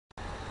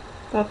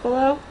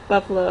Buffalo,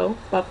 buffalo,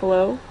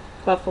 buffalo,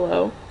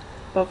 buffalo,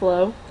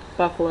 buffalo,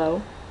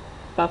 buffalo,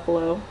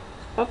 buffalo,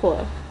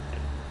 buffalo.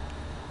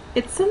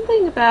 It's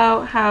something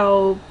about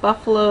how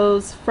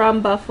buffaloes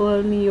from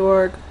Buffalo, New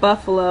York,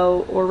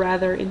 buffalo, or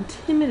rather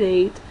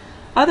intimidate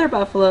other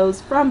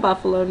buffaloes from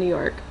Buffalo, New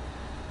York.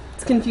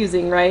 It's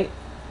confusing, right?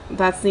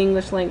 That's the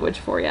English language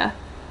for ya.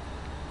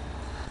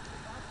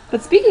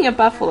 But speaking of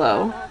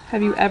buffalo,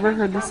 have you ever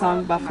heard the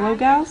song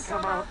BuffaloGals?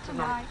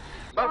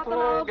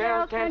 Buffalo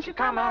Gals, can't you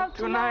come out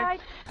tonight?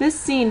 This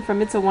scene from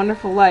It's a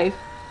Wonderful Life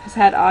has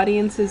had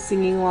audiences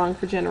singing along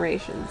for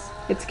generations.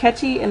 It's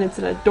catchy and it's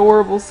an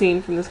adorable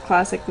scene from this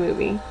classic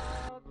movie.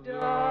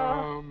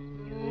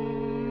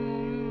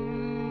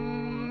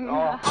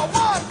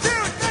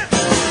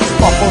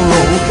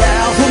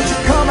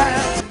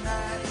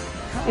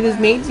 It has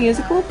made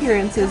musical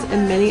appearances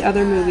in many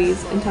other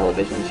movies and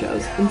television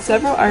shows, and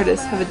several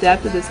artists have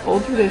adapted this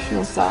old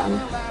traditional song.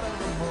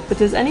 But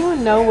does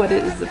anyone know what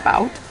it is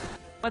about?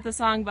 What the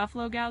song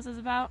BuffaloGals is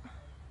about?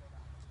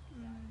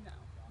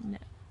 No.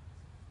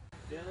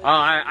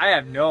 I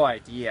have no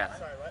idea.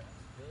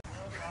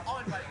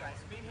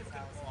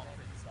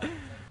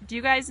 Do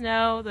you guys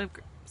know the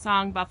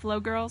song Buffalo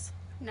Girls?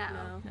 No.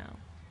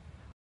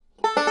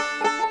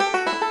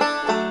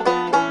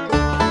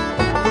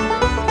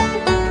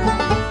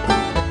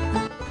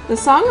 The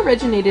song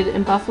originated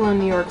in Buffalo,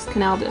 New York's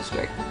Canal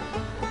District.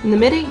 In the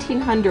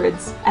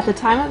mid-1800s, at the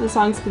time of the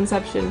song's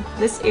conception,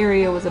 this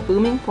area was a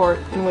booming port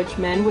in which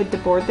men would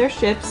deboard their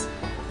ships,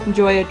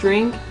 enjoy a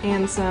drink,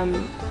 and some,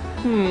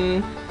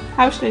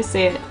 how should I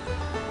say it,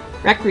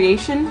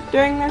 recreation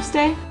during their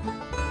stay?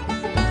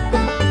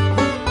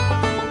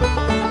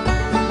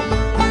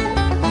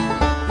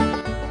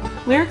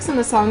 Lyrics in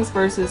the song's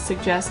verses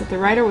suggest that the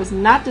writer was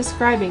not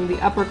describing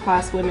the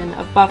upper-class women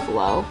of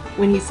Buffalo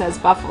when he says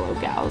Buffalo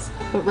Gals,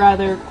 but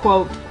rather,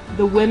 quote,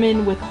 the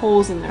women with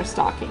holes in their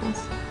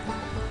stockings.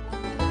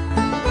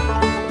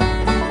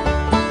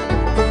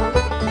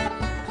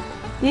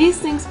 These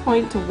things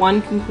point to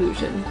one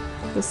conclusion.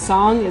 The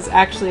song is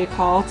actually a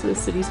call to the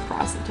city's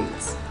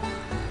prostitutes.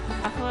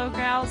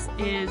 BuffaloGals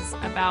is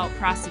about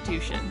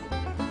prostitution.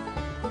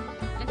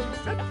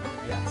 Interesting.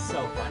 Yeah,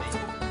 so funny.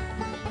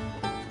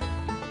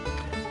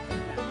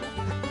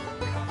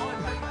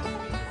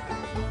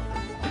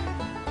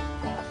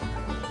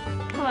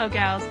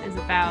 BuffaloGals is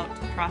about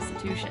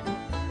prostitution.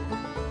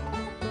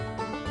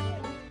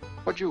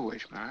 What'd you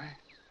wish, Mary?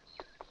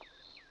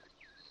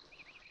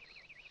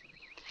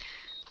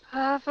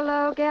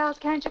 Buffalo Gals,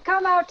 can't you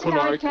come out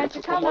tonight? Can't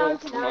you come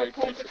out tonight?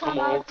 Can't you come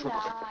out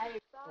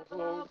tonight?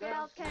 Buffalo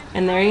Gals, can't you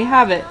And there you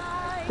have it,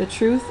 the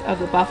truth of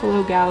the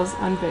BuffaloGals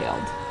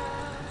unveiled.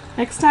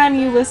 Next time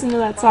you listen to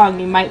that song,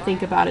 you might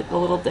think about it a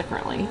little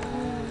differently.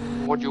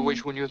 What'd you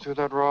wish when you threw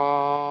that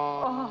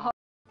rock?